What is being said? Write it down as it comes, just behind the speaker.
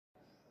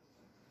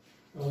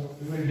Now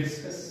we will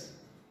discuss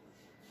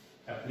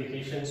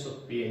applications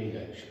of PN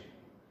junction.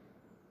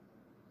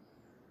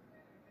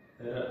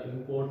 There are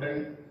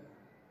important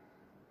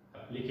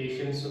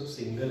applications of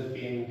single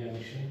PN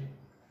junction.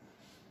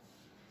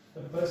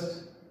 The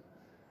first,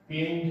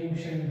 PN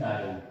junction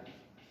diode.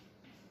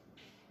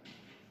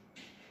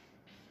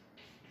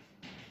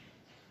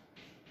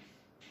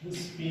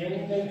 This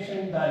PN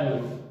junction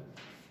diode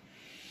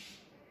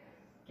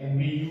can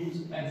be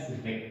used as a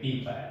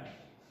rectifier.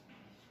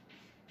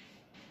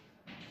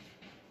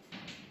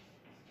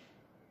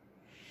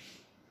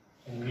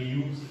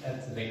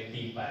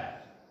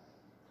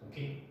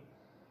 Okay.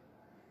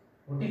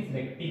 What is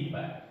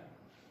rectifier?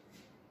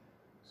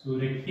 So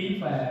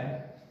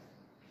rectifier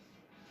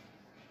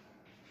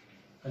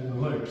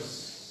converts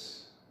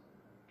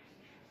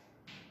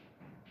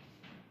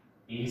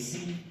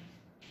AC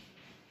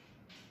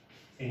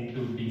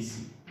into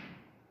DC.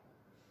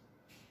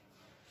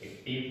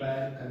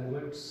 Rectifier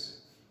converts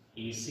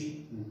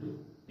AC into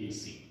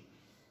DC.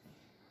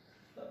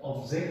 The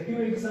objective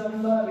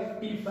exam La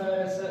rectifier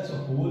as a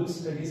whole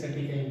study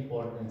साठी काही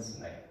importance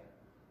नाही.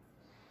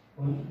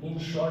 In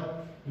short,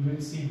 you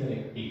will see the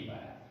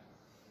rectifier.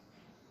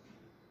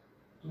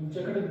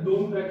 तुमच्याकडे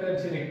दोन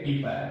प्रकारचे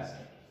rectifiers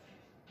आहेत.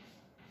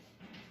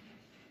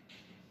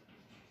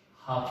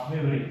 Half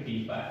wave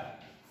rectifier,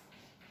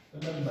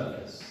 remember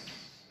this,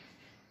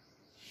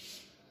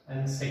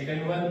 and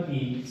second one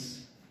is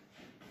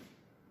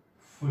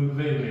full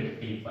wave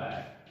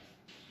rectifier.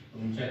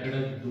 तुमच्याकडे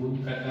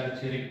दोन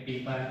प्रकारचे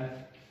rectifier.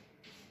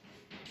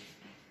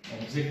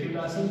 Objective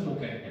असंच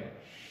look at it.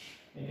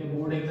 एक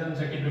बोर्ड एग्जाम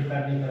साठी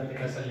प्रिपेअर नाही करते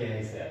कसं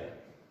लिहायचं आहे.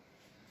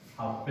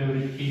 Half wave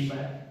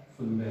rectifier,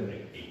 full wave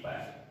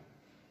rectifier.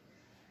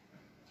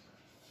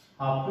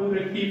 Half wave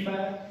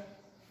rectifier,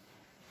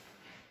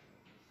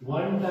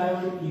 one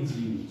diode is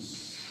used.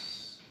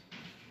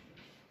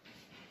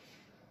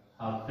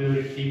 Half wave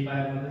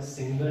rectifier मध्ये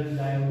सिंगल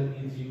डायोड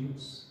is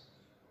used.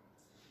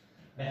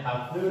 आणि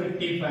हाफ वेव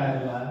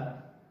रेक्टिफायर ला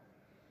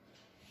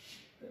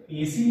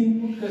AC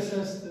इनपुट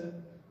कसं असतं?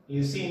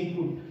 AC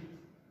input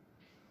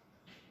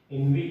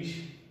in which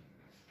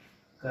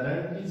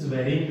current is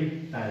varying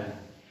with time,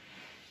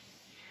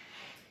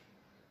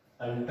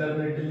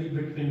 alternately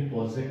between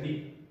positive,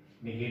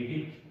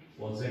 negative.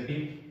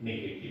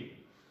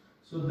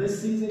 So this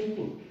is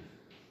input.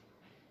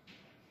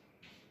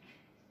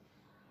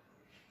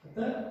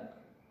 आता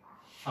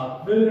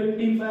half wave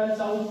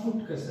रेक्टिफायरचा output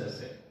कसं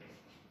असेल?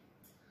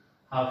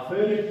 Half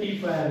wave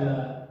रेक्टिफायरला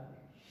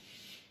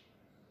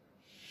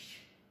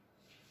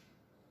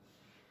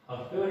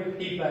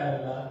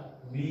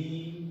we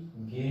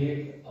get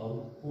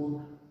output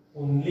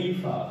only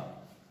for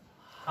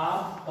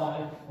half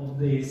part of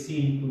the AC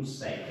input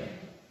cycle.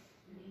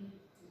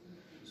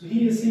 So he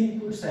AC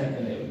input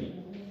cycle आहे आपली.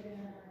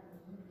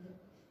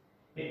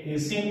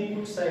 AC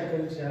input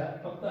cycle च्या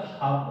फक्त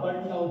half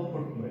पार्टला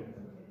output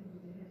मिळतं.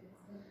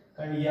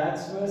 कारण याच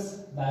वेळेस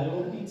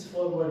डायोड इज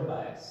फॉरवर्ड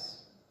बायस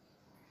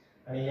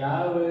आणि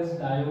या वेळेस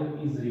डायोड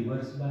इज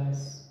रिव्हर्स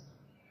बायस.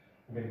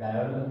 म्हणजे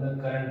डायोड मधून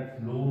करंट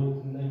फ्लो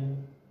होत नाही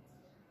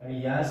आणि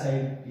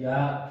या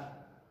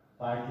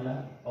पार्टला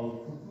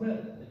आउटपुट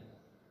मिळत नाही.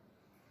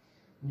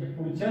 म्हणजे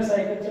पुढच्या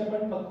सायकलच्या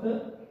पण फक्त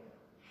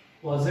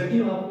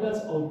पॉझिटिव्ह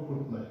हाफलाच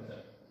आउटपुट मिळतं,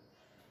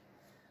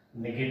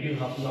 निगेटिव्ह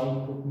हाफला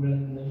आउटपुट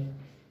मिळत नाही.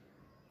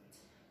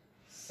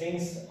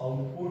 Since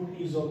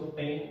output is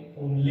obtain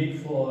only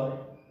for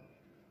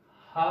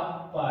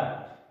half part,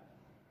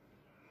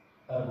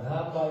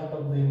 अर्धा part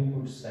of the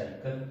input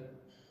cycle,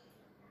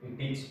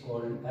 it is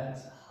called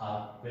as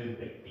half wave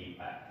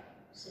rectifier.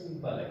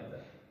 Simple एकदम.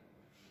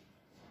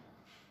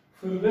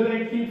 फुल वेव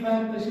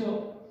रेक्टिफायर तसे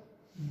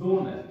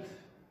दोन आहेत,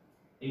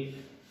 एक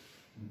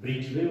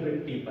ब्रिज वेव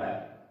रेक्टिफायर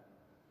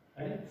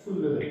आणि full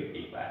wave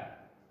rectifier.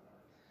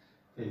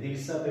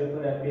 फिजिक्सचा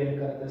paper appear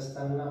करत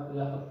असताना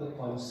आपल्याला फक्त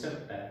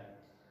कॉन्सेप्ट आहे,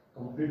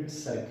 कंप्लीट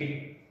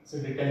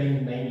सर्किटचं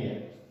डिटेलिंग नाही आहे.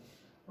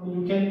 पण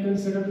you can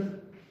consider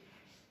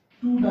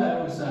two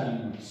diodes are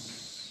used.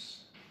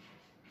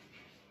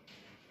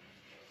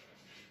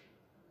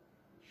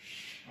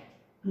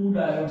 Two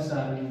diodes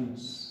are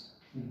used,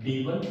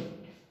 D1,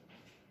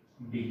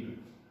 D2.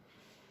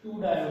 Two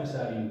diodes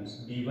are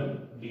used, D1,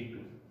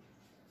 D2.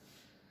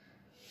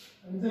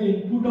 And the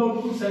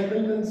input-output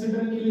cycle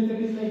consider केले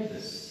that is like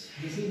this.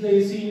 This is the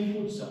AC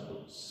input,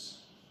 suppose.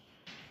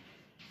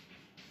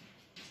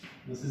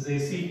 This is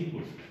AC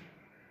input.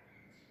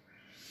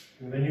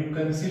 And when you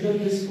consider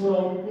this for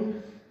output,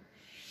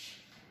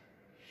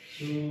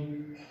 so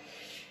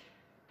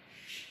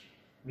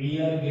we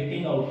are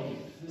getting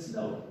output. This is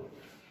output.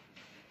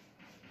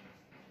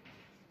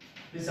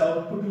 This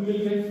output we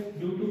will get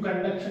due to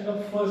conduction of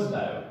first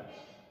diode,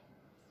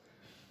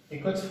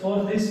 because for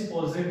this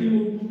positive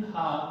input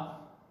half,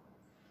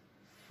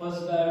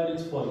 first diode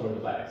is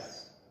forward bias.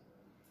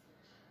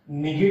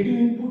 Negative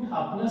input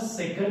half plus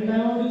second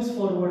diode is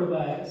forward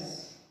bias.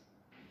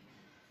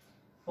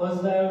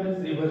 First diode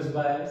is reverse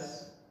bias.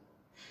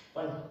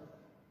 पण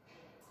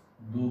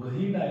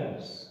दोघही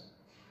diodes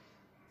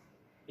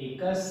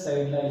एकाच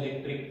साइडला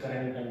electric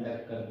current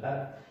conduct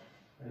करतात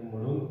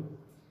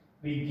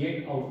we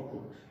get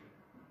output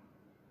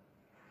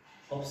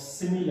of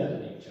similar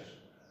nature.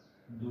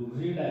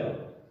 दोन्ही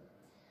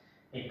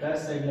diode एका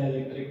साइडला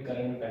electric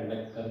current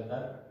conduct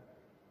करतात,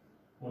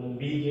 म्हणून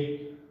we get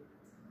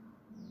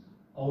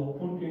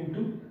output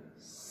into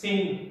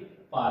same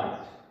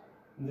part,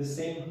 in the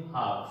same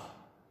half.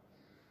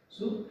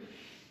 So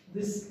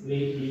this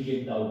way we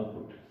get the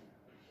output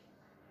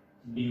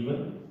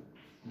D1,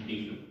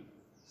 D2.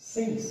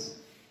 Since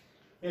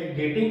we are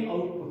getting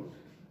output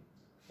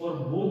for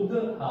both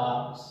the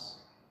halves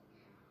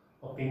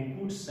of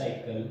input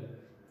cycle,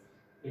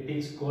 it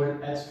is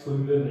called as full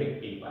wave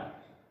rectifier.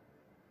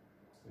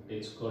 It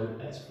is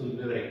called as full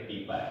wave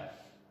rectifier.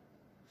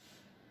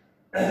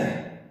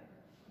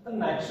 तर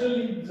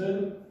naturally जर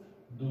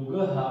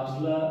दोघं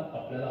हाफ्सला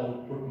आपल्याला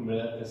output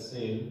मिळत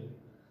असेल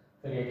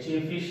तर याची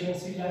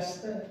efficiency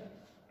जास्त आहे.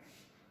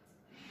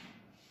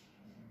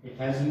 It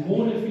has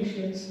more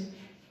efficiency.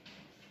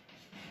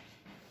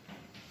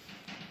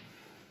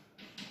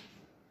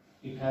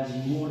 It has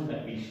more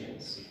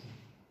efficiency.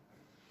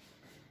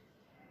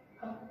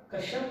 हा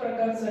कशा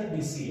प्रकारचा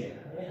डीसी आहे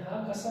आणि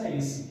हा कसा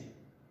एसी आहे?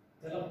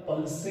 त्याला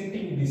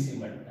पल्सेटिंग डीसी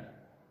म्हणतात.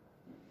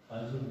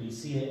 हा जो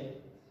डीसी आहे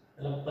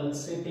त्याला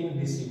पल्सेटिंग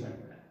डीसी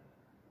म्हणतात.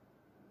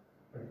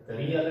 पण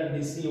तरी याला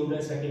डीसी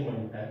एवढ्यासाठी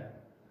म्हणतात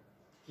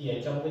की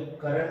याच्यामध्ये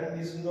current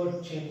is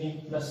not changing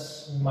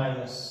plus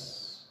minus.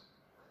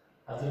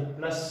 आता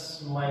प्लस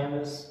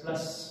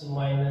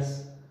मायनस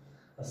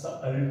असं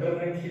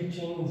अल्टरनेटली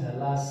चेंज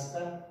झाला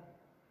असता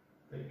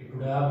तर it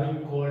would have been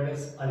called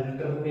as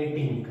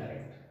alternating current.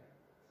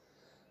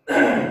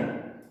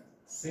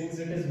 Since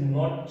it is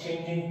not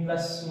changing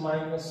plus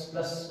minus,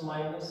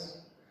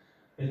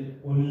 it is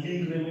only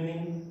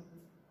remaining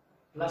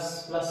plus,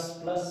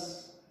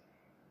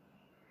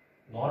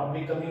 not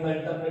becoming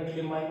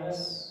alternately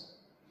minus.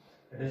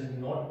 It is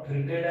not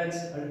treated as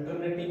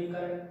alternating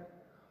current,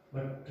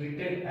 but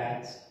treated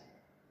as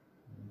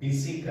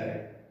DC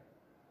current,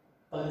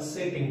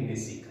 pulsating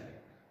DC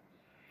current.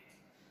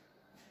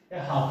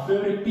 या half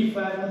wave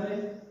rectifier मध्ये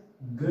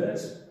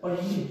गरज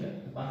पडली तर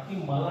बाकी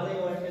मला नाही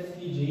वाटत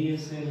की जेई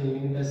असेल,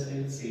 नीट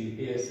असेल,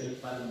 सीईटी असेल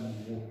फार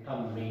मोठा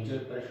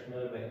मेजर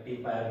प्रश्न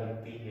रेक्टिफायर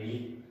वरती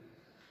येईल.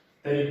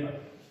 तरी पण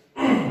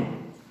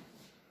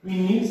we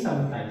need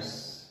sometimes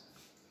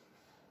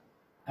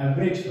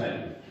average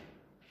value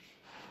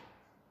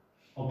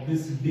of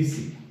this DC.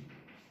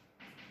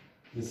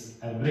 This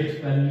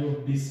average value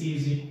of DC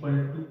is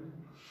equal to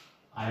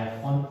I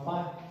upon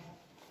pi,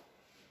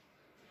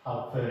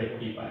 half wave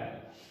rectifier.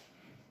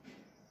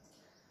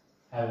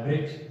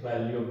 Average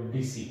value of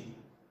DC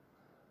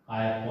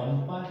I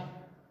upon pi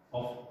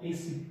of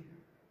AC.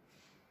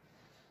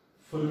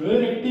 Full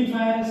wave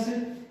rectifier is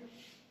it?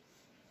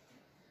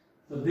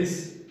 So this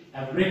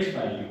average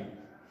value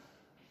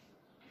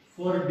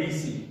for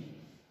DC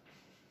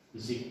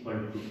is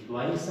equal to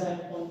twice I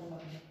upon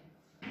pi.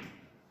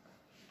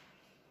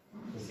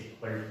 Is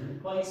equal to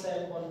twice I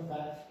upon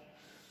pi.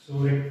 So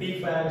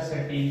rectifier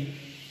साठी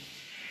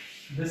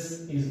this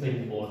is the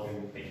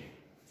important thing.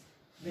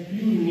 If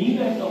you need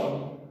at all,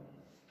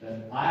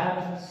 then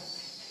IRS,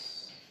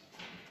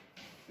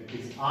 it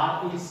is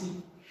RAC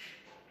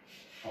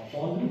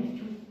upon root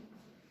 2.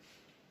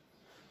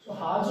 So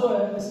हा जो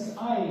है, this is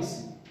IAC.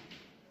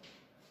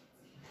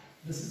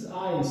 This is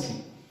IAC,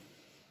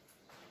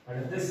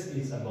 and this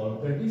is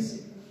about the DC.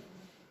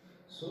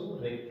 So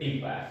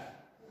rectifier.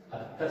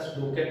 आत्ताच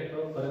डोक्यात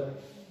ठेव, परत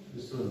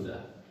विसरून जा.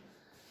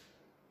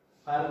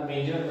 फार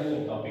major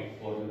नाही topic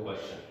for the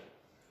question.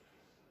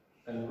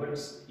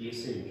 Converts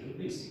AC into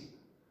DC.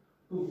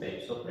 Two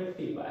types of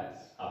rectifiers: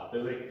 half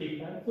wave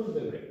rectifier, full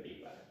wave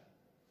rectifier.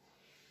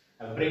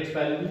 Average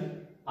value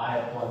I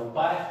upon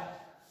pi.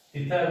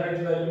 Its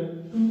average value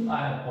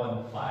 2I upon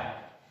pi.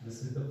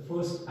 This is the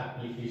first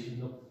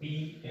application of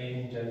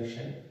PN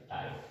junction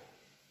diode.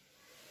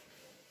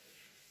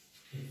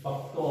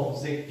 फक्त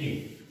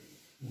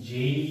objective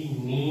JEE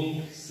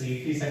NEET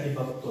CET साठी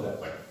बघतोय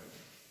आपण.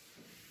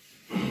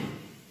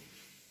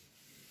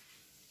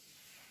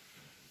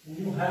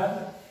 You have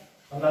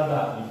another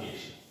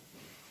application.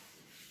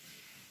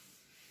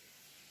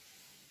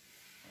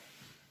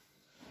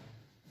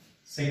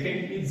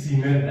 Second is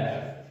Zener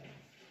diode.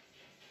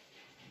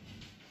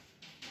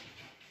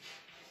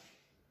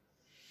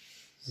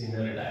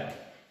 Zener diode.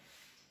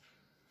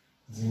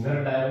 Zener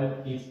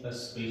diode is a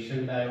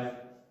special diode.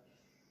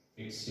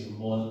 Its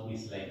symbol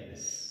is like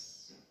this.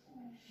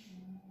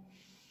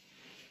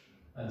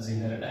 A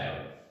Zener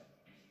diode.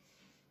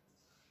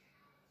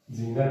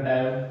 Zener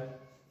diode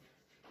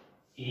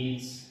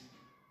is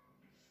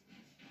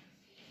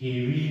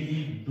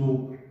heavily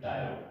doped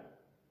diode.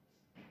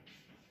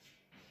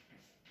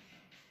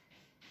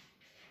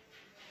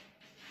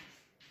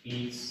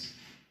 It's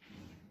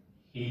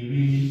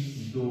heavily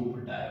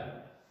doped diode.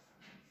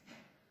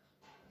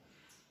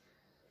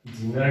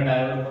 Zener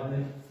diode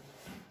मध्ये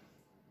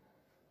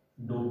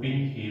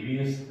doping heavy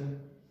असतं.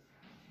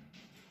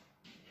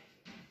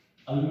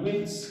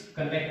 Always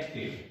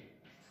connected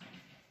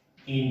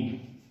in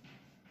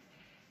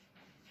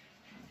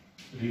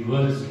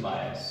reverse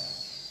bias.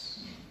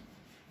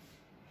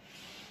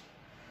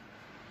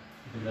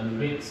 is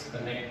always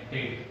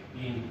connected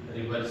in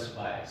reverse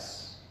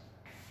bias.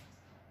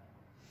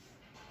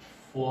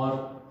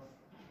 For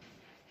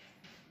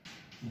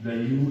the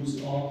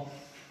use of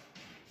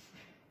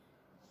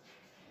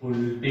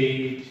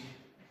voltage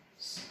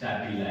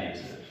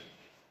stabilizer.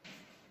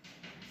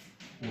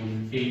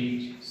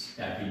 Voltage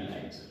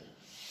stabilizer.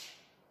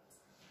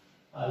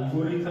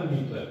 Algorithm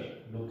लिहितोय मी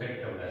डोक्यात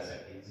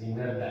ठेवण्यासाठी.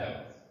 Jhingar diode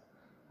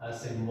हा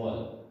symbol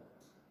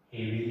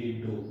heavily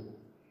doped,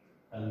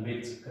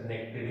 always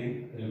connected in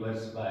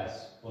reverse bias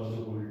for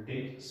the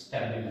voltage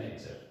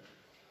stabilizer.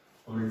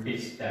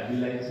 Voltage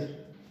stabilizer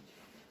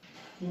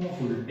or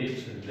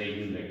voltage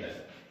regulator.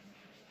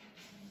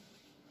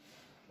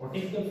 What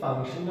is the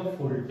function of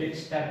voltage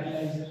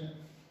stabilizer?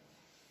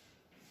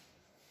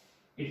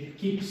 It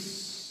keeps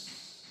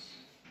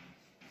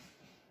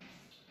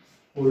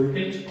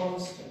voltage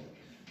constant.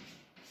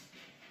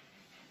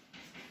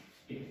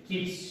 It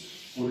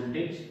keeps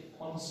voltage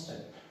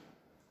constant.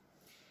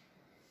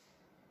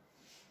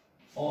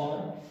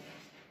 Or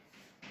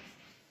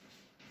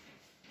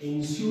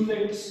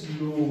insulates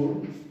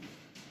load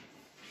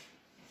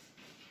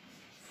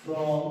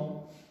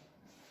from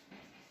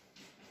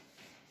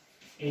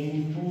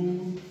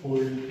input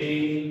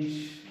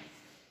voltage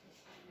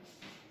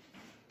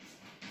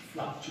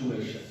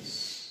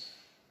fluctuations.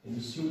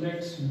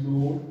 Insulates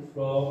load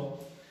from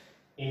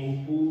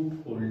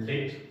input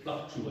voltage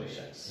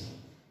fluctuations.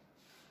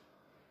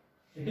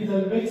 It is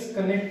always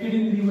connected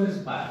in reverse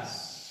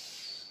bias.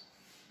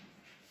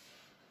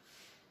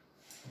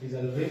 It is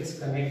always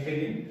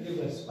connected in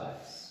reverse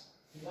bias.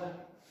 Why?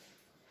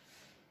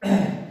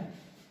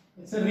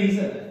 It's a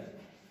reason.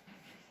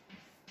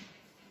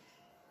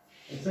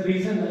 It's a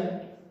reason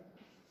that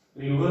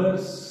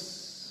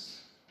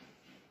reverse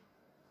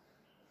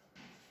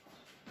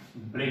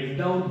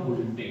breakdown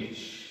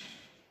voltage,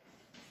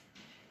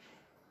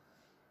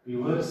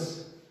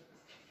 reverse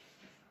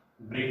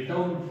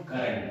breakdown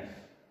current,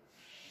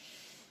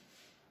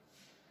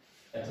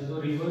 त्याचा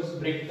जो reverse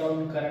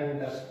breakdown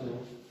current असतो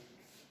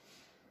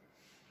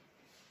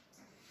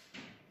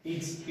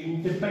is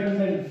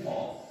independent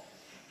of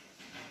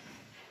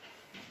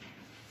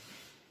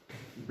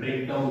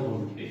breakdown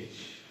voltage.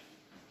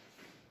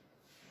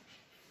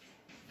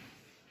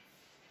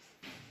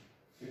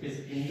 It is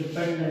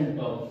independent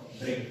of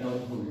breakdown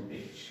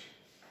voltage.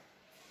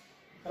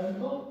 And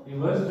so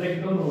reverse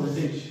breakdown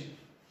voltage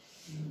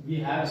we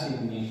have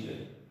seen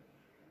initially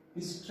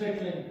is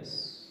straight like this.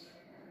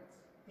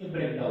 ये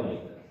breakdown है.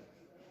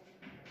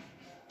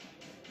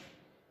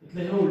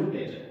 इतने हे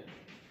voltage है.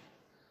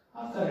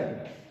 हा current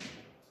आहे.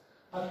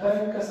 हा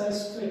करंट कसा आहे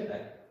स्ट्रेट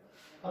आहे.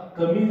 हा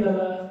कमी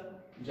झाला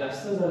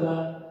जास्त झाला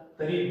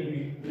तरी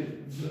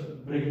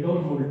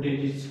breakdown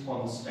voltage is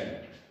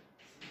constant.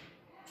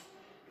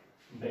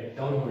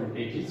 Breakdown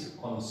voltage is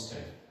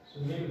constant.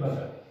 So NEET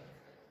बघा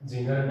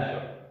Jhingar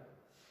diode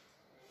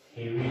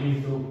heavily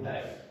dope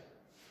diode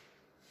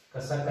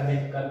कसा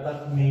कनेक्ट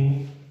करतात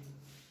नेहमी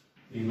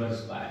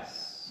रिव्हर्स बायस.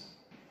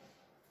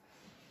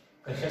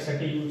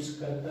 कशासाठी यूज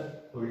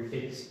करतात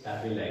voltage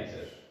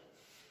stabiliser.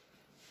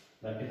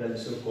 That is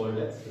also called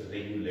as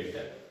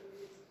regulator.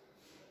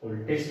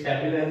 Voltage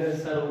stabilizer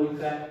चा रोल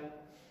काय?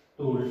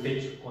 तो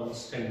voltage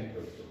constant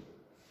ठेवतो.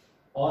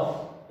 Or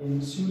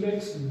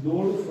insulates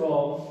load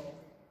from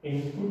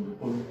input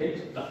voltage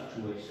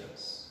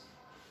fluctuations.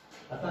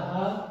 आता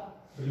हा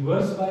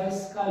reverse bias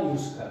का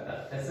यूज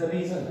करतात? त्याचं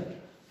रिझन आहे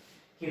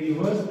की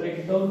रिव्हर्स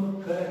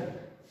ब्रेकडाउन करंट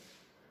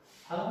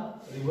हा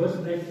रिव्हर्स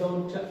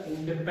ब्रेकडाउनच्या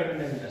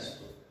इंडिपेंडेंट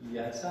असतो.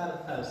 याचा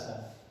अर्थ असा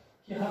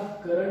की हा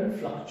करंट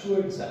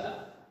फ्लक्च्युएट झाला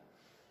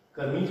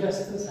कमी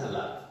जास्त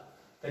झाला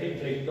तरी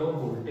ब्रेकडाउन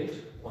व्होल्टेज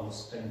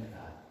कॉन्स्टंट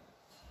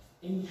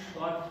राहते. इन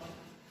शॉर्ट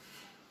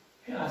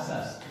हे असं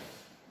असतं.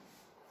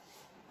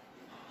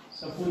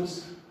 सपोज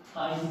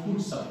हा इनपुट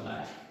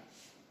सप्लाय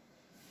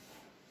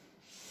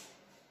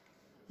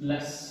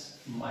प्लस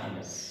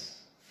मायनस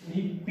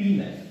ही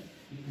पिन आहे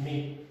मी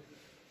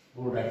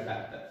बोर्डात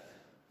टाकतात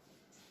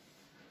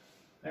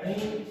आणि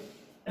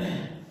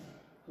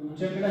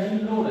तुमच्याकडे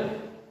ही लोड आहे.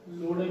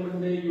 लोड आहे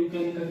म्हणजे you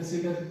can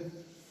consider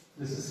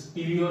this is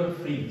PV or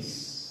freeze.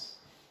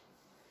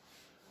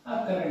 हा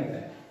करंट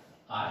आहे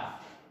I.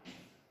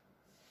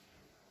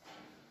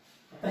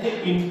 आता हे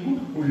इनपुट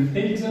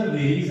व्होल्टेज जर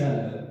व्हेरी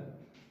झालं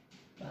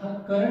तर हा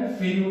करंट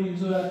व्हेरी होईल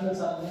जो यातनं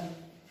चालला.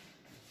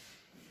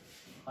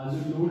 हा जो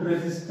लोड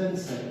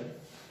रेजिस्टन्स आहे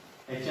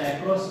त्याच्या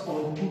अक्रॉस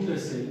आउटपुट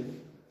असेल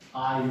I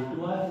into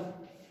R.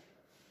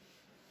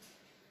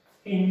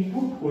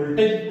 Input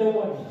voltage जर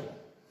वाढलं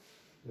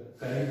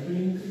करंट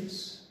विल इन्क्रीज.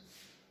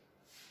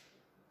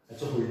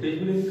 त्याचं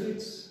व्होल्टेज विल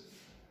इन्क्रीज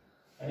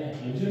आणि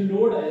हे जे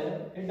लोड आहे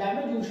हे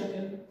डॅमेज होऊ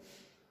शकेल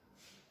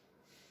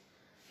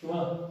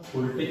किंवा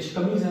व्होल्टेज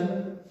कमी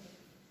झालं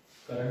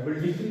करंट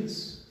विल डिक्रीज.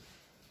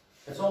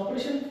 त्याचं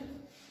ऑपरेशन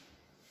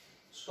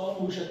स्टॉप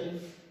होऊ शकेल.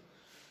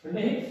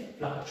 म्हणजे हे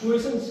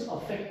फ्लक्च्युएशन्स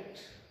अफेक्ट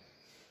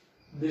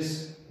दिस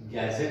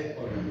गॅझेट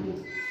और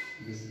load.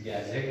 This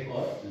gadget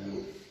or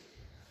load.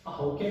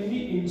 How can we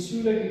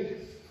insulate it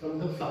from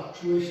the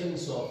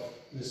fluctuations of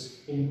this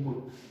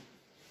input?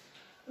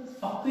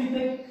 फक्त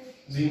इथे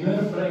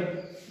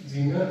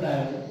झिंगर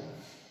डायोड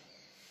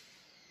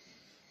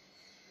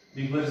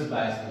रिवर्स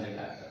बायस मध्ये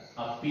टाकतात.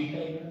 हा पी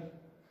टाइप आहे,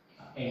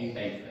 हा एन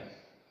टाइप आहे.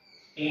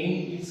 N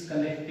is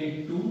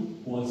connected to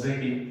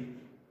positive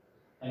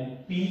and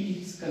P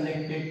is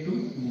connected to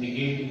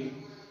negative.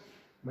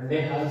 म्हणजे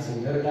हा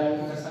झिंगर डायोड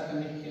कसा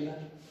कनेक्ट केला?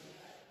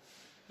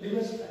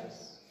 Reverse bias.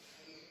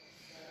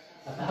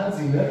 आता हा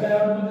झिंगर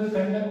डायोड मध्ये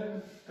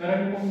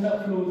करंट कोणता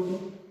फ्लो होतो?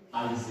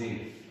 IZ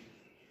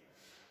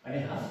आणि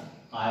हा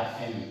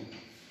IL.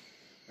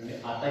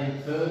 म्हणजे आता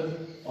इथं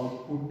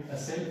आउटपुट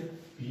असेल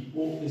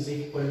VO is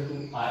equal to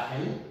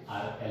IL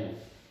RL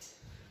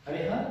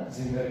आणि हा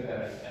झिंगर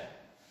करंट आहे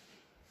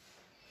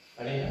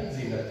आणि हा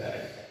झिंगर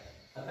करंट आहे.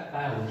 आता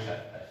काय होऊ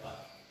शकतं पहा,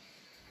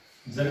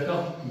 जर का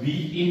V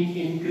in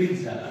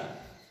इन्क्रीज झाला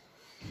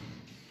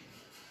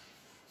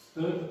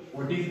तर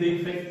what is the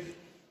effect?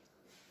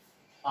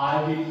 I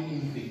will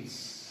increase.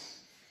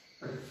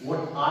 But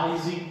what I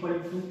is equal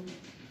to?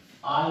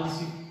 I is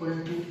equal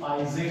to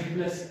IZ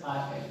plus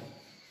IL.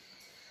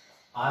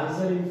 I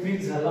जर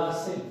increase झाला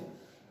असेल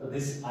तर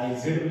this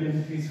IZ will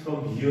increase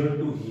from here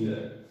to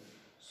here.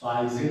 So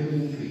IZ will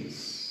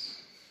increase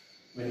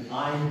when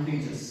I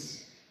increases,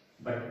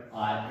 but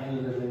IL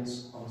remains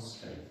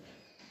constant.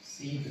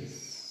 See this.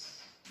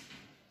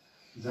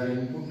 जर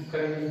input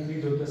current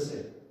increase होत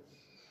असेल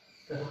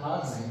तर हा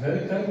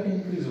Jhingar current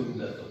increase होऊन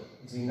जातो.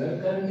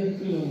 झिंगर करंट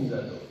increase होऊन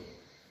जातो.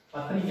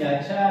 मात्र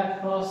याच्या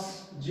अक्रॉस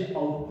जे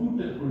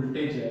आउटपुट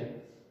व्होल्टेज आहे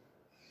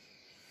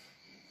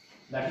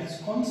that is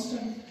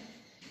constant.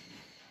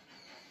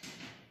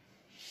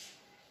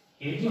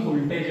 Hey J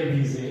voltage आहे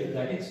VZ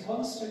that is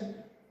constant.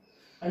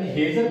 आणि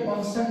हे जर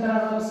कॉन्स्टंट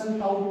राहणार असेल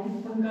तर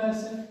आउटपुट पण काय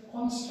असेल?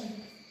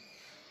 कॉन्स्टंट.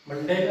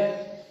 म्हणजे काय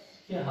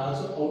की हा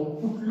जो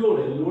आउटपुट लोड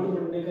आहे, लोड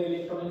म्हणजे काय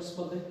इलेक्ट्रॉनिक्स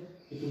मध्ये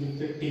की तुम्ही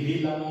ते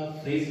टीव्ही लावा,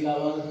 फ्रीज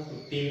लावा,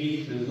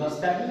 टीव्ही फ्रीजला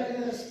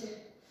स्टॅबिलायझर असतं,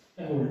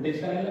 हे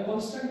व्होल्टेज करायला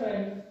कॉन्स्टंट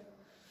राहील.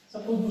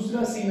 सपोज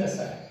दुसरा सीन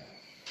असा आहे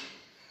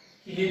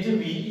की हे जे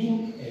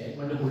Vin आहे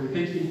म्हणजे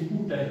व्होल्टेज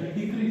इनपुट आहे हे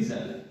डिक्रीज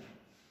झालं,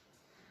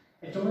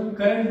 याच्यामुळे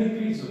करंट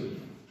डिक्रीज होईल.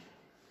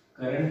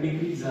 करंट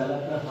डिक्रीज झाला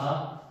तर हा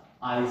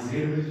IZ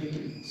will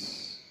decrease,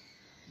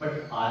 but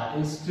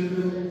IL still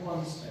remain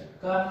constant.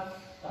 का?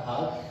 हा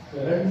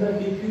करंट जर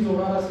डिक्रीज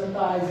होणार असेल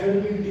तर IZ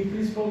will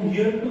decrease from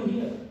here to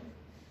here,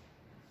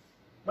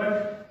 but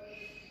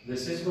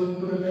this is going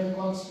to remain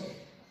constant.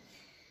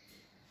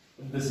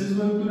 This is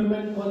going to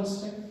remain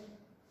constant.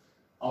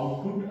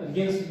 Output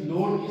against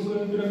load is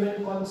going to remain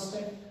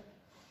constant,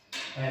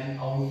 and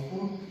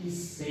output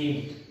is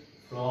saved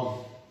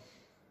from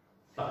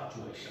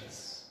fluctuations.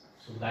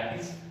 So that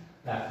is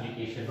the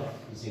application of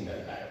Zener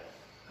diode.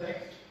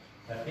 Correct?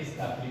 That is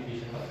the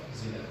application of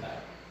Zener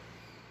diode.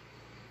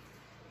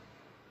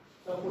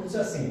 Now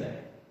पुढचा scene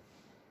आहे.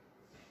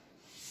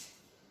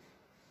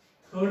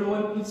 Third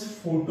one is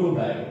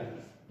photodiode.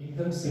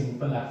 एकदम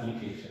simple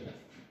application है.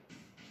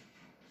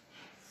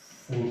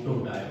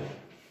 Photodiode.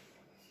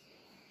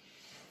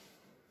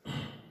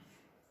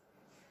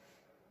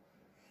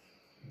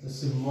 The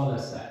symbol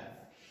असा आहे.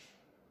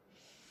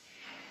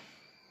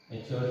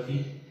 याच्यावरती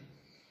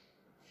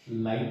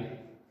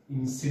light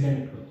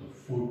incident होतो,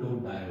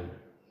 photodiode.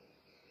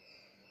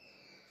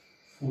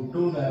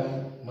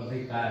 Photodiode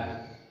मध्ये काय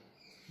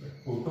आहे?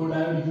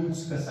 फोटोडायोड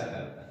यूज कसा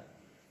करतात?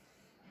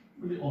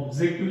 म्हणजे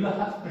ऑब्जेक्टिव्हला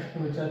हाच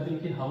प्रश्न विचारते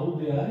की हाऊ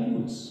they are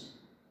use.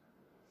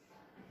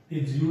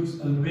 Is use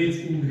always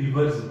in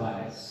reverse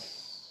bias.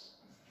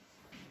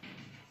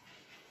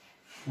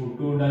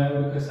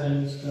 Photodiode कसा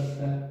यूज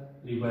करतात?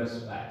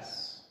 Reverse bias.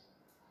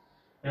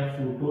 या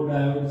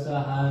फोटोडायोडचा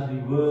हा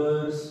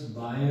reverse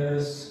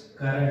bias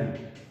current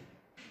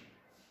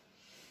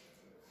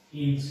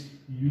is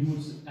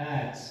used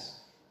as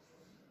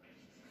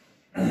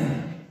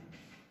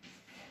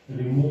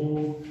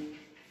remote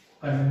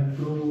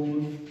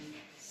control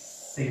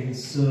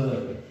sensor.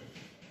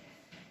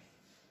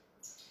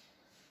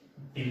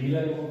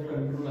 टीव्हीला remote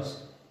control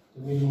असतो.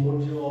 तुम्ही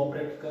रिमोट जेव्हा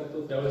ऑपरेट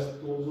करतो त्यावेळेस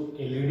तो जो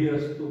एलईडी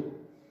असतो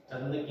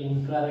त्यातून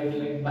इन्फ्रारेड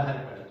लाईट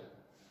बाहेर पडतो,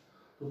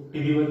 तो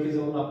टीव्हीवरती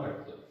जाऊन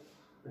आपटतो.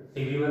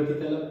 टीव्हीवरती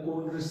त्याला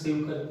कोण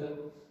रिसीव्ह करतं?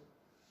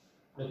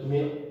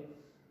 तुम्ही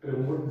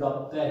रिमोट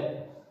दाबताय,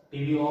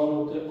 टीव्ही ऑन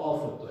होतोय,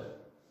 ऑफ होतोय,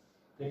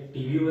 ते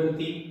टीव्ही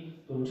वरती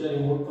तुमच्या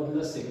रिमोट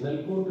मधलं सिग्नल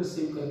कोण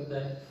रिसीव्ह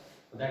करताय?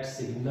 That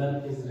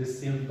signal is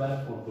received by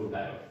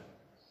photodiode.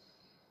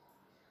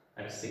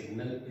 That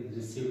signal is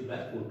received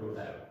by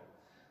photodiode.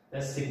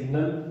 त्या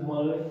सिग्नल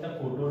मुळे त्या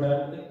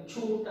फोटोडायोडमध्ये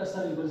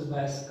छोटासा रिव्हर्स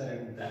बायस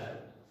करंट तयार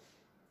होतो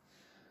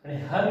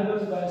आणि हा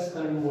रिव्हर्स बायस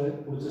करंट मुळे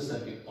पुढचं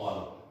सर्किट ऑन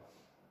होतं.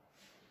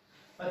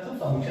 आता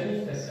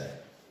फंक्शनिंग कसं आहे?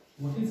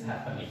 What is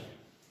happening?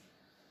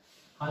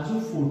 हा जो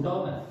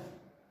फोटॉन है,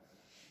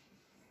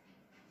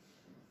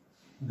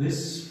 this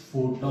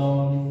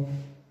photon,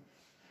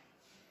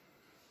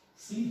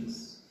 see this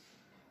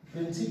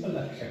principle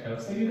लक्षात ठेवा.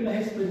 सगळीकडे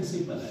हेच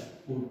प्रिन्सिपल आहे.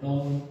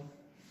 Photon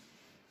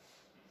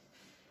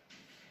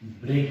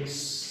breaks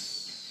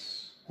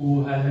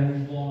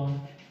covalent bond,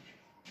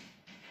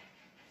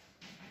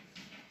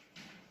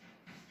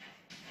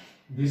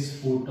 this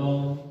photon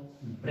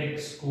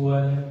breaks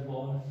covalent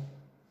bond.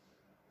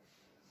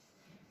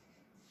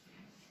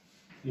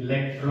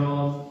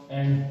 Electron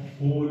and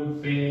hole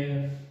pair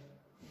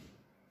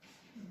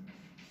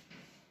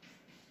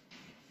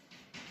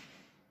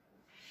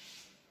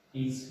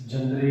is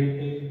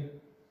generated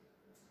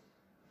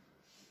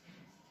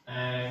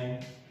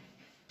and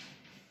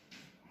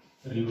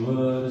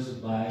reverse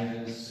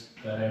bias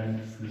current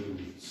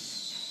flows.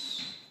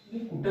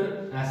 कुठं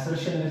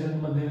assertion lesson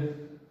मध्ये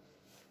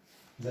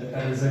जर का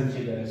reason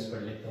ची गरज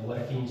पडली तर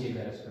working ची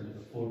गरज पडली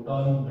तर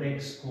photon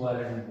breaks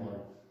covalent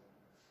bond,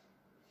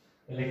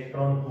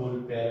 electron hole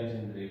pair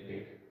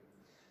generated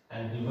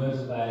and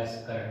reverse bias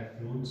current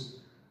flows.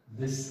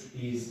 This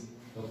is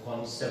the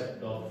concept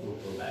of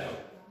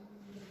photodiode.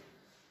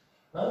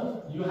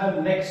 Now you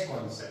have next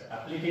concept,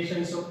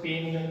 applications of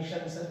PN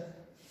junctions.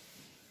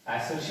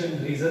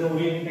 Assertion reason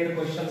oriented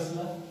questions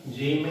La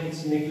JEE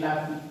Mains NEET ला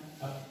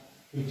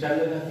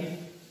विचारले जातील.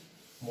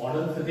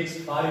 Modern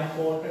physics फार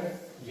important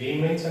JEE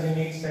Mains आणि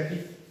NEET साठी.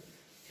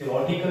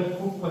 Theoretical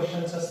खूप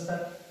questions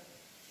असतात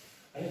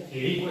आणि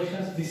theory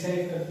questions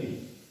decide करतील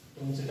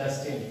तुमचे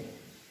destiny.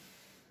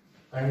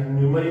 आणि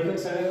न्यूमेरिकल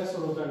सगळ्यांना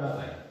सोडवता येणार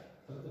नाही,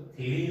 फक्त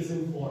थेरी इज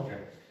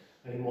इम्पॉर्टंट.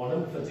 आणि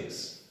मॉडर्न फिजिक्स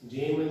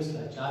JEE Mains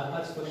ला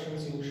 4-5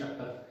 क्वेश्चन्स येऊ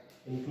शकतात,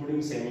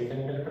 including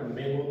semiconductor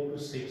may go to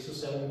 6 to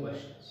 7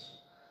 questions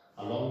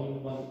along with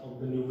one of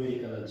the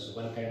numerical also,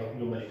 one kind of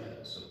numerical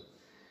also.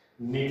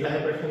 NEET ला हे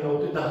प्रश्न 9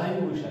 ते 10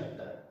 येऊ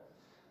शकतात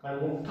कारण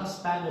मोठा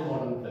स्पॅन आहे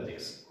modern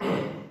physics.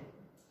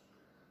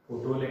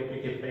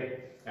 Photoelectric effect,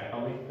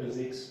 atomic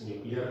physics,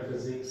 nuclear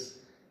physics,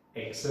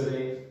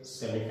 X-ray,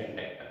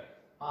 semiconductor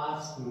are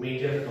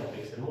major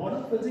topics. And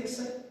modern physics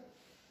है,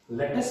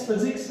 latest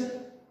physics है,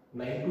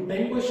 9 to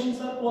 10 questions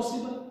are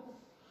possible.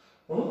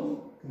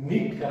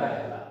 NEET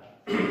करायला.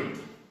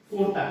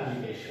 Fourth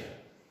application,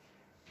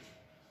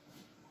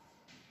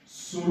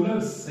 solar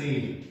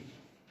cell.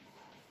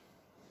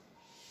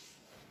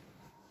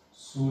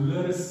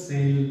 Solar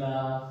cell ला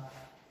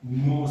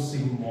no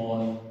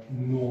symbol,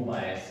 no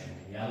biasing.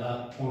 याला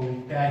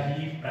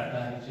कोणत्याही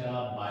प्रकारच्या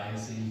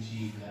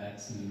बायसिंगची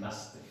गरज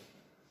नसते.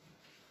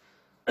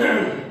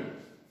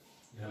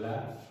 याला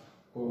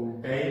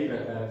कोणत्याही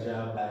प्रकारच्या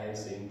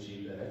बायसिंगची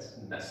गरज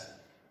नसते.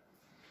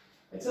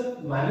 याचं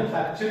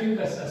मॅन्युफॅक्चरिंग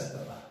कसं असतं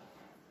बा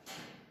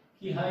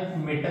की हा एक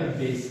मेटल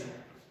बेस आहे,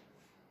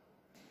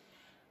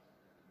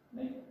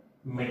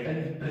 मेटल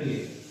ट्रे.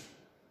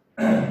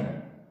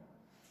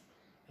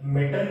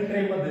 मेटल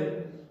ट्रे मध्ये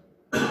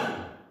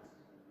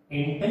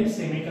इंटेल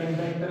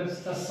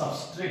सेमीकंडक्टर्सचा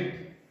सबस्ट्रेट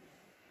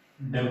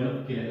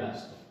डेव्हलप केलेला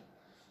असतो.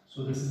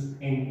 So this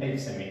is Intel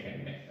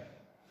semiconductor.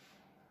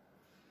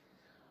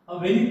 A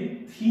very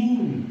thin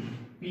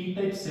P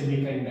type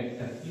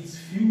semiconductor is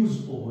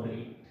fused over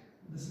it.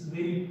 This is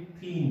very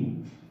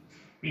thin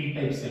P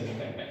type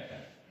semiconductor.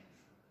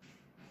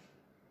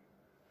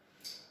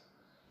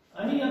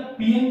 आणि या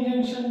PN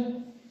junction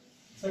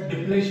चा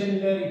depletion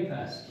layer इथे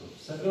असतो.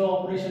 सगळं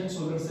operation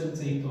solar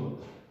सेलचं इथे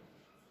होतं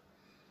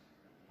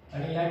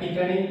आणि या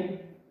ठिकाणी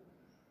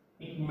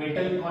एक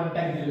मेटल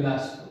कॉन्टॅक्ट दिलेला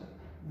असतो.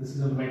 This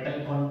is a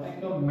metal contact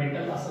किंवा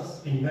मेटल असा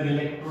फिंगर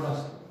इलेक्ट्रोड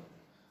असतो.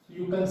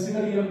 You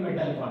consider your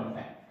metal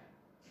contact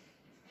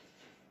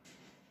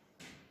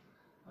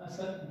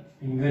असा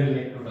फिंगर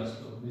इलेक्ट्रोड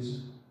असतो. This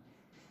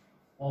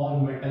all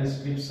metal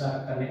strips are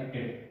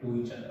connected to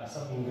each other.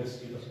 असा फिंगर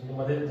स्ट्रिप असतो,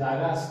 मध्ये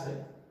जागा असते.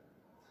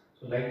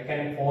 So light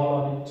can fall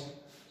on it.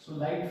 So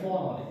light fall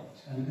on it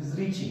and it is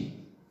reaching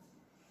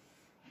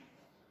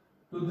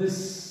to this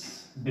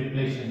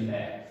depletion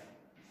layer,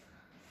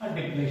 a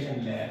depletion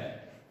layer.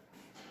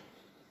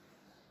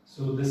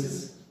 So this is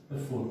the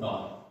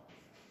photon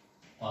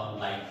or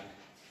light.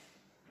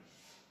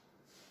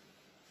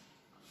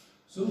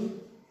 So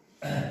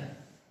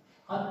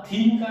हा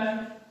theme काय,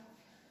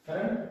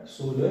 कारण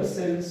solar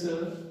सेलचं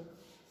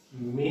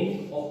main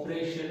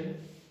operation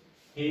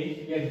हे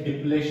या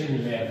depletion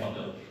layer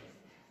मध्ये होते.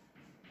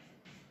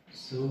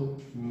 So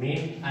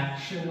main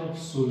action of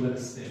solar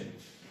cell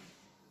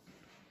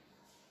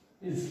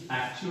is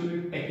actually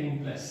taking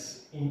place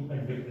in a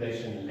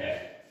depletion layer.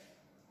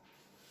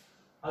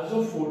 हा जो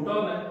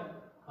photon आहे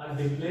हा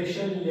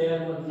डिप्लेशन लेयर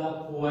मधला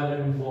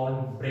कोवॅलेंट बॉन्ड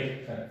ब्रेक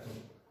करतो.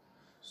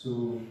 सो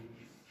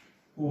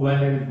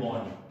कोवॅलेंट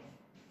bond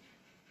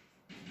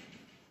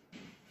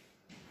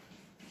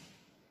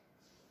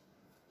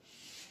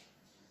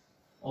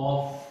of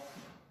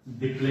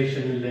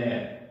depletion layer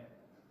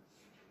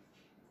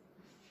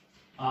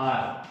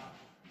are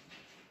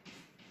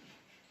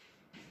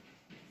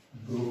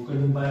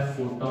broken by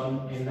photon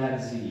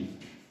energy,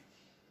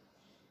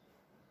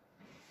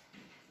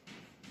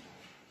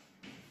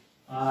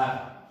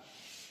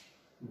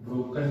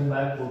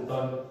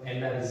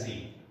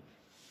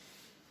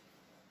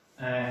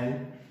 and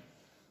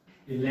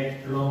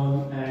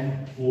electron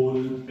and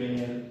hole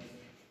pair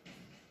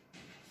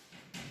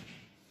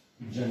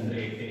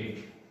generated.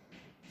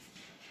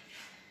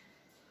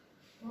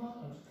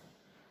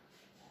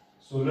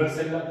 Solar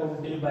cell ला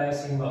कोणतीही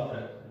biasing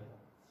वापरत नाही.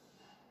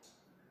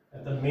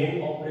 आता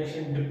मेन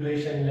ऑपरेशन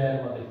डिप्लेशन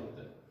लेयर मध्ये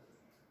होतं.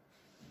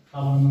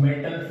 हा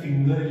मेटल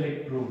फिंगर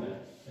इलेक्ट्रोड आहे,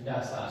 म्हणजे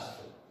असा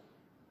असतो.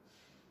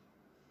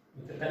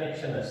 इथे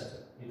कनेक्शन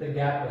असतं, इथे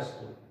गॅप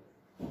असतो,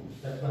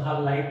 त्यातून हा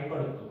लाईट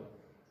पडतो.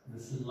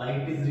 This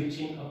light is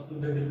reaching up to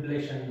the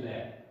depletion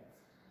layer.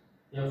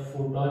 या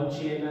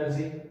फोटॉनची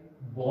एनर्जी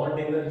बॉन्ड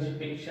एनर्जी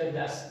पेक्षा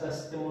जास्त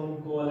असते,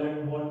 म्हणून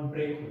कोव्हॅलेंट बॉन्ड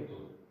ब्रेक होतो.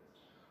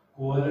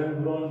 कोव्हॅलेंट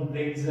बॉन्ड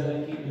ब्रेक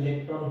झाला की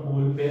इलेक्ट्रॉन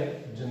होल पेअर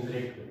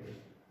जनरेट होते.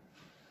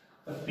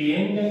 पण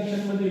पीएन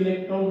जंक्शन मध्ये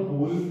इलेक्ट्रॉन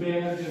होल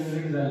पेअर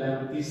जनरेट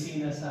झाल्यावरती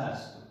सीन असा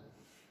असतो.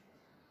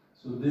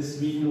 So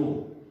this we know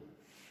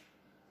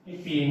hey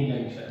PN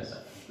junction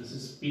असा. This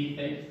is P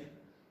type,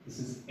 this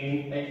is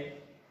an type.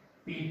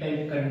 P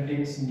type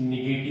contains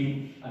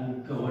negative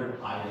uncovered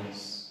ions.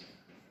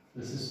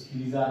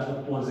 These are the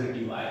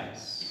positive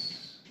ions.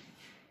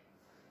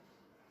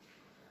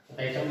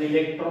 त्याच्यामध्ये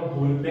electron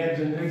hole pair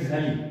generate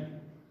झाली.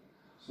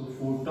 सो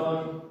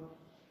photon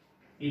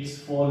it's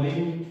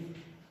falling,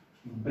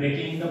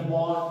 breaking the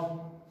bond,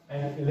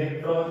 and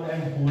electron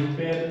and hole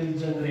pair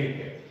is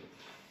generated.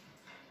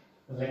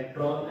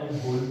 Electron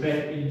and hole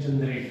pair is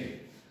generated.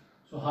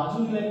 So हा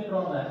जो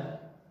electron आहे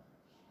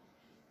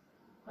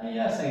हा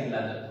या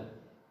साइडला जातो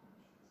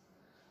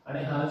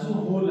आणि हा जो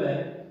होल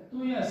आहे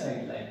तो या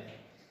साइडला आहे.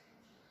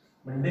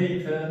 म्हणजे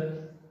इथं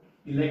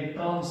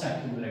इलेक्ट्रॉन्स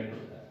अॅक्युमुलेट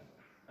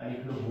होतात आणि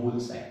इकडे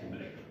होल्स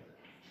अॅक्युमुलेट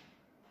होतात.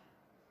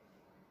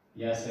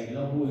 या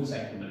साइडला होल्स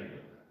अॅक्युमुलेट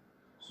होतात.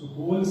 सो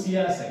होल्स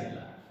या साइडला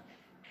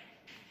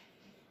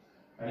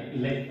आणि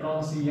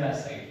इलेक्ट्रॉन्स या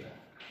साइडला.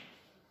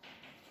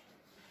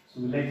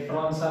 So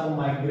electrons are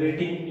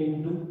migrating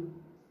into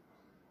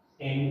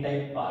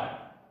N-type part.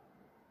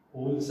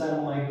 Holes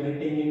are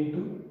migrating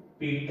into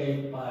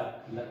P-type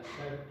part.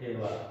 लक्षात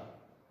ठेवा.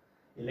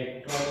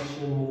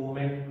 इलेक्ट्रॉनची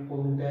मूवमेंट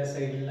कोणत्या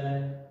साइडला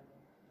आहे?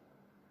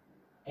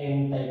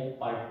 N-type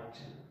part.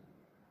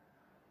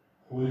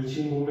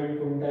 होलची मूवमेंट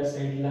कोणत्या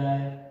साइडला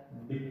आहे?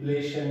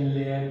 Depletion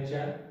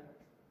लेयरच्या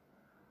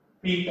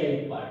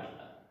P-type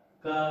पार्टला.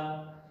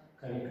 का?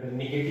 कारण इकडे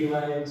निगेटिव्ह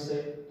आयन्स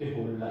आहे ते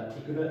होलला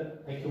इकडे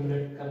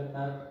अॅक्युमुलेट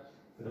करतात,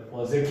 इकडे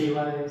पॉझिटिव्ह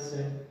आयन्स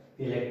आहे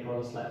ते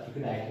इलेक्ट्रॉन्सला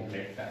इकडे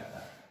अॅक्युमुलेट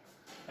करतात.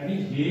 आणि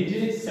हे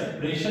जे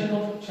सेपरेशन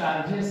ऑफ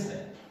चार्जेस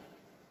आहे,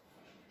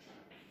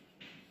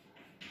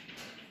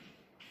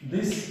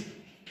 this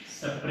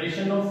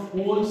separation of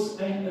holes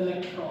and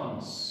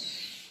electrons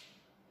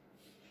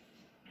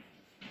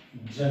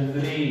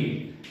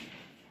generate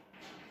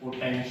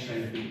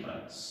potential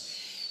difference.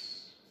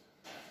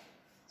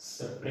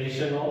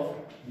 Separation of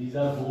these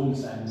are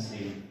holes I am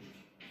saying,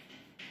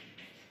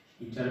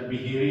 which are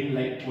behaving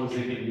like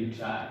positively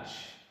charged.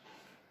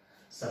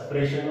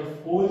 Separation of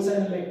holes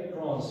and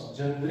electrons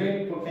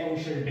generate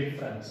potential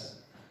difference.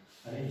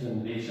 आणि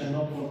generation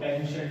of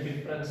potential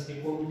difference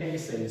हे कोणत्याही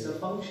सेलचं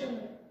function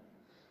आहे.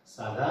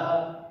 साधा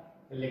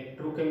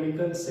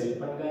electrochemical cell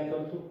पण काय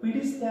करतो?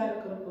 PDs तयार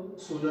करतो.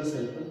 Solar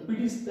cell पण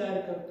पीडीज तयार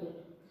करतो.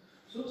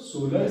 सो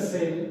solar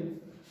cell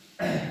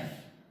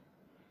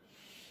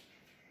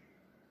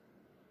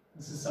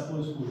this is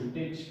suppose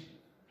voltage,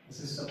 this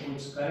is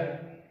suppose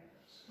current.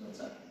 So it's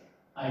an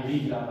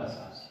IV graph as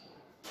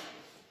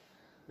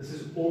this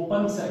is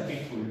open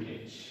circuit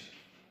voltage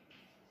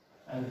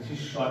and this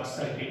is short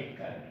circuit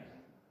current.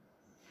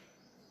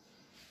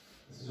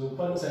 This is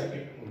open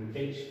circuit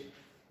voltage,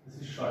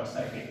 this is short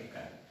circuit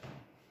current.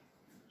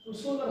 So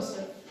solar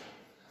cell,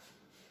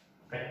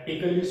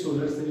 practically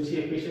solar cell ची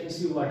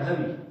efficiency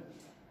वाढावी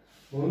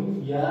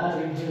म्हणून या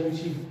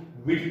रिजनची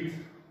width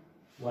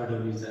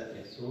वाढवली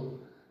जाते. So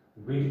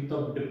width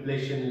of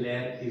depletion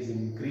layer is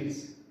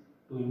increased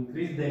to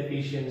increase the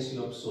efficiency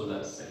of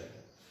solar cell.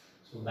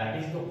 So that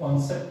is the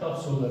concept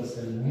of solar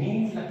cell.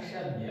 Means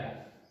लक्षात घ्या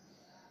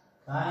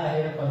काय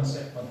आहे या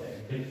कॉन्सेप्ट मध्ये.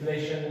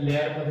 डिप्लेशन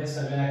लेयर मध्ये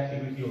सगळ्या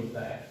ऍक्टिव्हिटी होत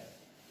आहे.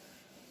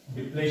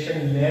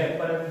 डिप्लेशन लेयर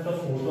पर्यंत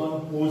फोटॉन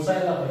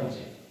पोहोचायला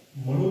पाहिजे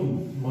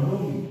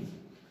म्हणून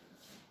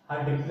हा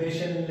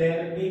डिप्लेशन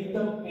लेयर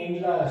एकदम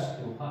एंडला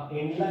असतो. हा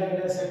एंडला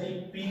येण्यासाठी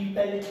पी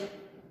टाइप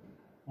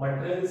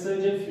मटेरियलचं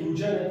जे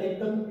फ्युजन आहे ते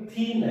एकदम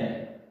थिन आहे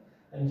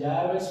आणि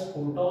ज्यावेळेस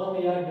फोटॉन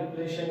या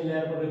डिप्लेशन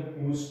लेयर मध्ये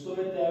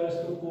पोहोचतोय त्यावेळेस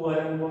तो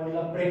कोव्हॅलेंट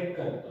बॉन्डला ब्रेक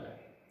करतोय.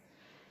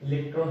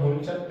 इलेक्ट्रॉन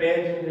होलच्या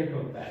पेअर जनरेट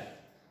होत आहे.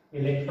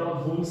 इलेक्ट्रॉन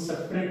होल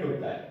सेपरेट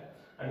होत आहे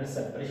आणि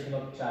separation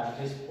of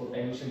charges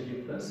potential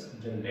difference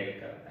generate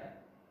करत आहे.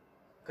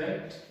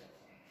 Correct.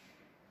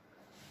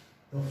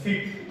 The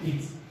fifth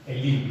is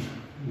LED,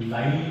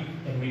 light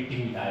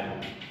emitting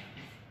diode.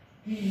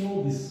 We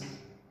know this.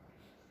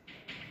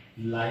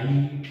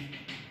 Light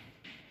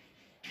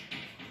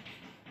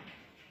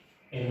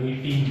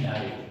emitting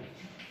diode,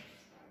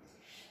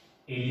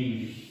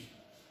 LED.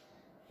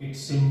 Its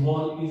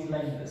symbol is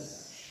like this.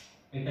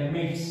 It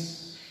emits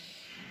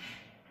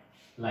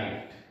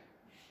light.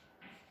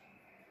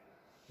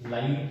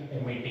 Light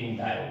emitting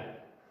diode.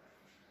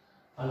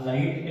 A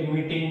light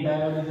emitting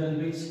diode is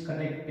always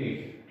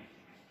connected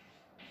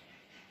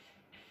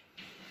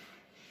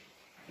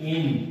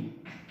in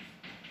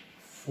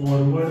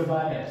forward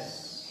bias.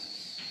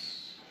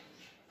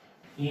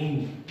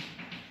 In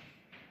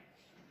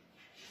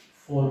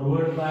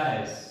forward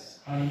bias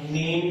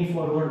नेहमी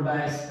forward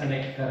bias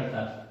connect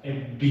करतात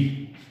FB.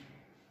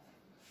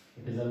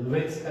 It is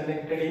always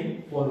connected in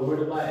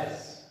forward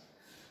bias.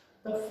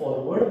 The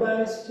forward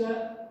bias च्या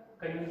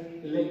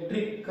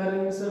electric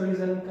करंटचं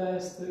reason काय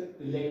असतं?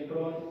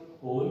 Electron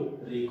hole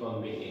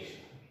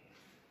recombination.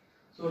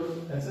 सो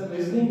त्याचं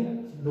reasoning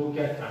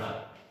डोक्यात आणा,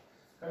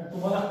 कारण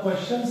तुम्हाला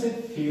क्वेश्चन्स आहेत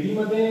थिअरी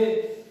मध्ये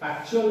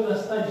फॅक्च्युअल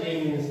नसतात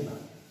JMENSला.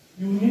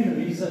 You need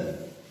reason.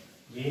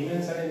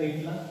 JMENS आणि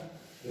नीटला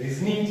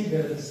रिझनिंगची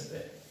गरज असते.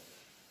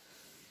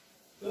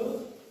 तर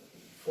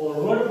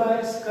फॉरवर्ड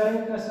बायस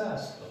करंट कसा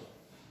असतो?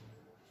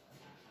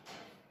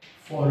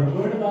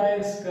 Forward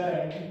bias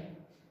current,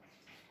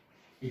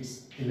 it's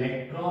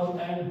electron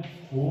and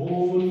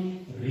hole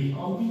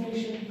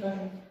recombination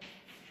current.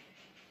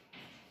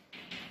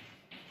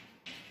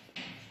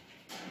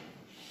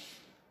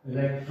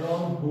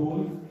 Electron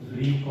hole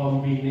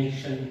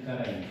recombination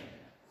current.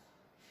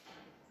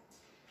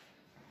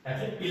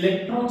 त्यातले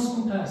electrons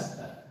कुठे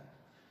असतात?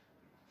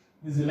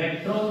 These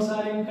electrons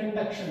are in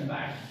conduction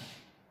band.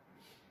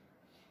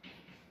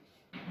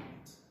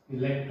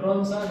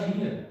 Electrons are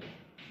here.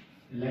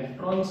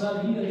 Electrons are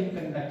here in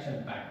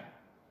conduction band.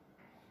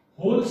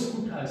 Holes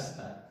कुठे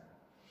असतात?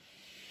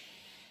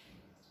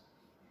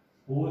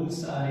 Holes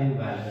are in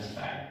valence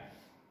band.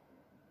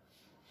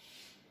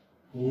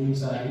 Holes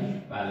are in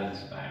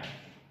valence band.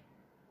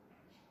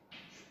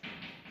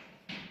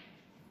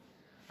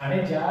 आणि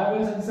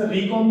ज्यावेळेस याचं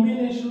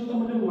recombination होतं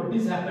म्हणजे what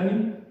is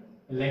happening?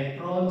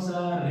 Electrons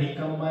are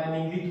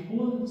recombining with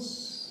holes.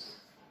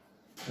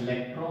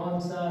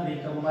 Electrons are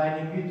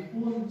recombining with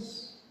holes.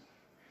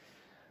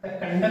 The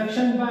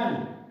conduction band,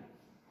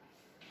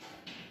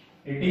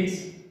 it is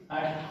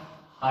at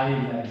high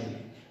energy.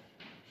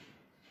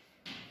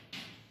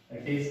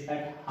 It is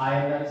at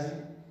high energy.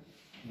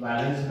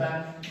 Valence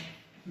band,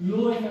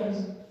 low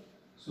energy.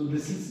 So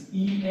this is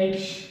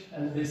EH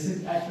and this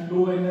is at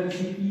low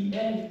energy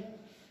EL.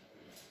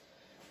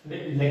 The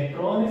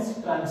electron is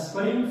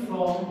transferring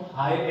from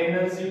high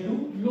energy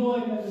to low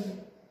energy.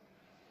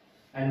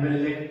 And when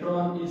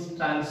electron is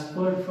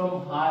transferred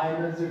from high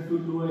energy to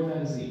low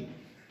energy,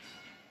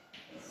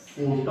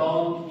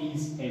 photon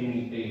is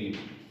emitted.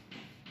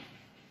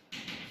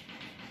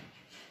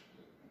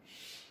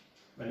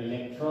 When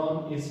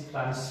electron is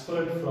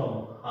transferred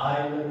from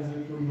high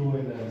energy to low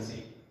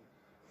energy,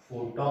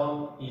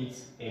 photon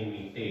is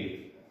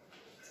emitted.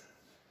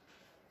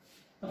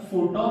 The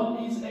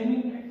photon is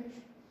emitted.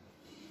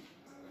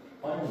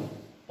 पण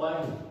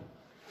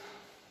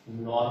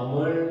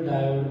normal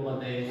diode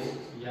मध्ये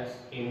या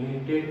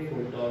emitted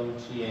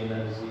photonची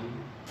energy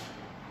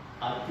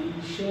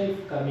अतिशय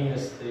कमी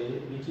असते,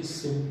 which is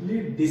simply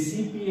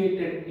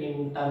dissipated in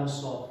terms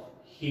of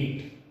heat.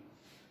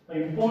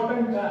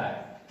 Important काय?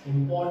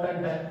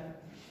 Important आहे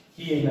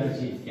ही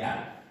energy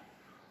gap.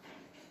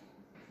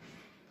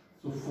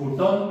 So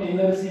photon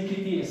energy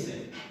किती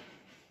असेल?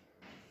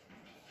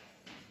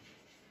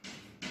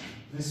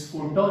 This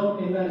photon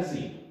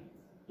energy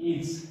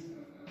is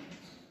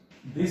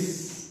this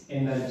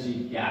energy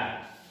gap.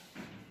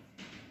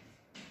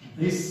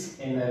 This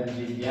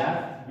energy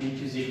gap, which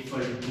is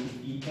equal to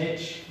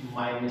EH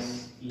minus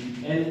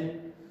EL.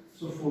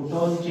 So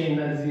photon ची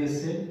energy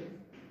असेल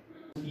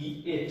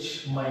EH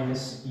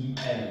minus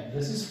EL.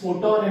 This is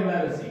photon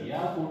energy.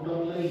 या photon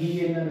ला ही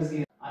energy.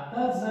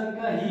 आता जर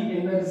का ही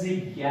energy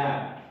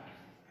gap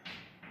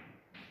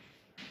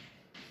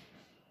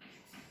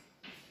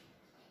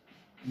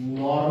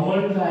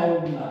normal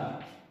diode ला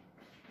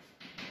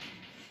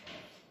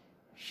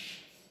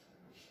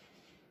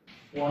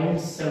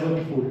 0.7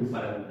 volt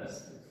पर्यंत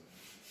असते,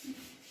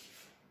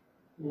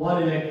 1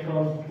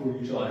 electron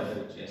व्होल्टच्या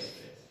ऑर्डरची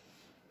असते.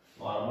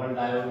 नॉर्मल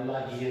डायोडला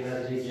ही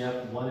एनर्जी गॅप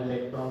 1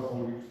 इलेक्ट्रॉन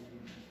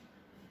व्होल्टच्या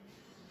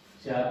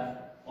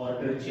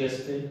ऑर्डरची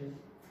असते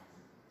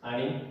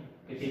आणि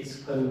it is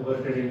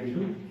converted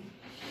into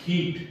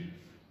heat,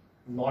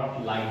 not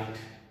light.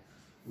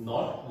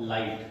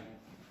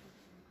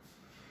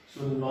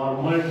 So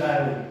normal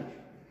diode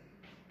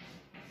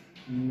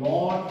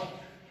not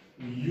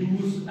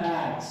used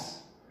as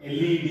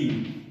LED.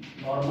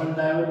 Normal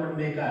diode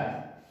म्हणजे काय?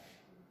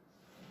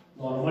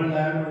 Normal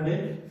diode म्हणजे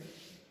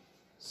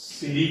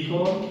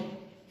silicon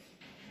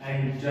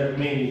and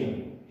germanium,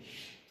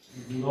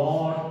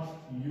 not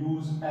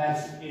used as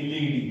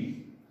LED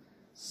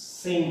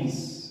since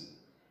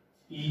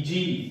Eg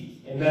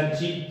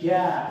energy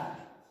gap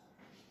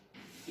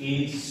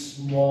is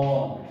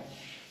small.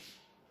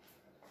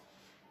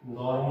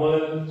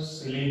 Normal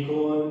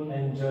silicon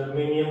and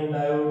germanium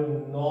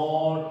diode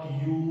not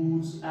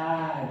used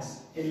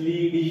as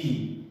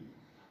LED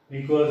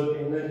because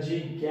energy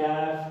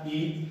gap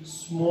is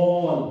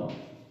small.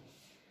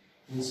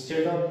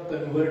 Instead of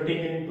converting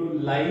into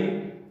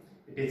light,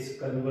 it is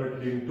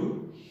converted into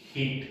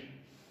heat.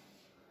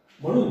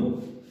 म्हणून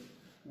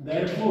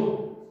therefore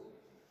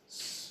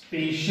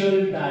special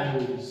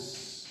diodes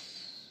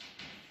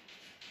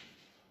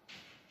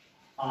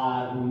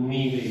are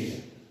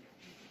needed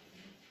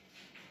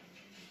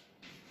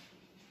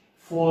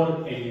for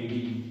LED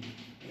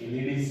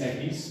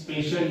साठी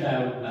special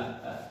diode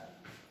लागतात.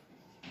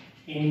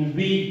 in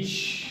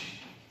which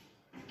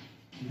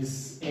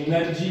this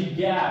energy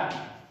gap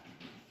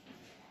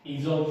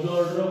is of the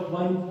order of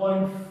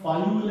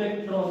 1.5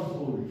 electron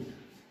volt.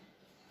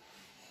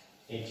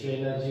 याची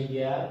energy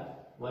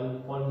gap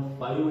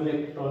 1.5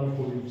 electron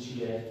volt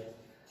ची आहे,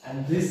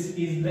 and this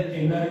is the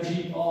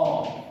energy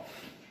of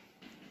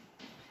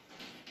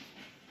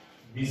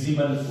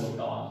visible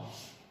photon.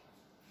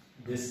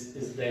 This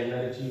is the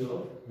energy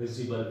of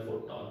visible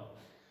photon.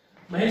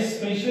 Mug hey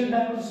special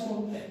diodes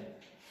कोणते आहेत?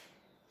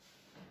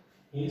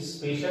 हे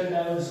special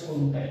diodes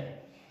कोणते आहेत?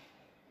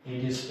 हे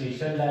जे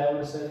special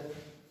diodes आहेत,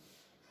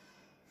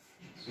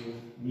 so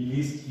we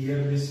list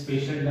here the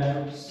special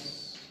diodes.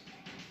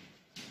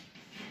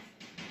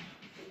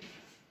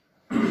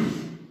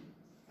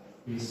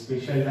 The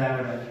special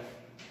diode है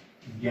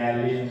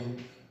gallium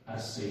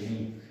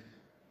arsenic.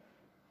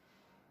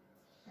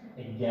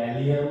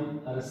 Gallium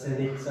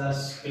आर्सेनिकचा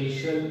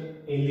special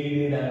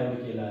LED diode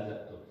केला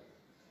जातो,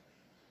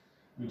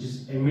 which is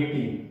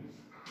emitting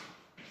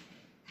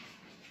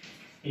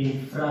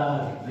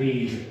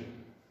infrared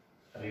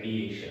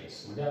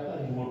radiations. म्हणजे आपला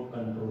रिमोट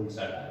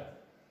कंट्रोलचा डायोड.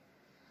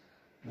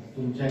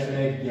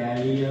 तुमच्याकडे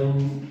गॅलियम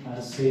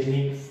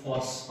आर्सेनिक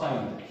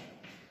फॉस्फाइड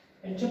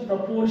यांचे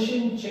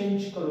प्रपोर्शन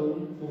चेंज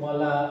करून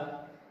तुम्हाला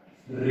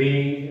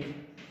रेड,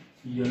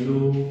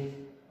 येलो,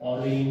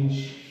 ऑरेंज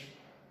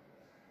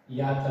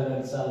या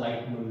कलरचा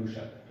लाईट मिळू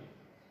शकतो.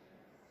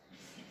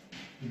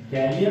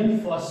 Gallium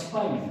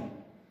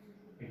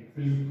phosphide it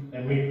will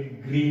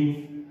emit green,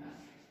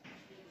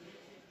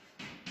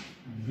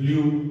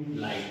 blue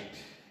light.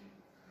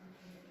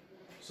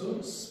 So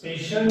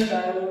special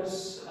diodes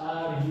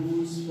are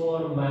used for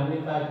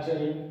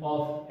manufacturing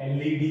of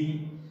LED,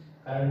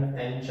 कारण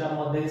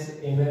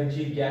त्यांच्यामध्येच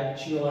एनर्जी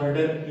गॅपची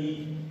ऑर्डर ही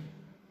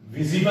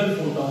विजिबल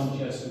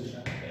फोटॉनची असू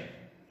शकते.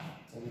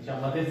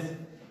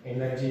 त्यांच्यामध्येच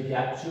एनर्जी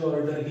गॅपची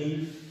ऑर्डर ही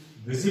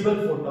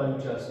विजिबल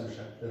फोटॉनची असू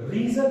शकते.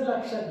 रीजन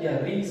लक्षात घ्या,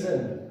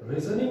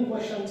 रिझनिंग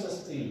क्वेश्चन्स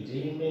असतील,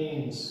 जे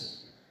मेन्स,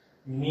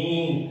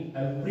 नीट,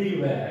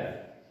 एव्हरीवेअर.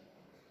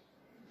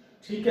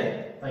 ठीक आहे,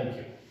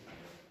 थँक्यू.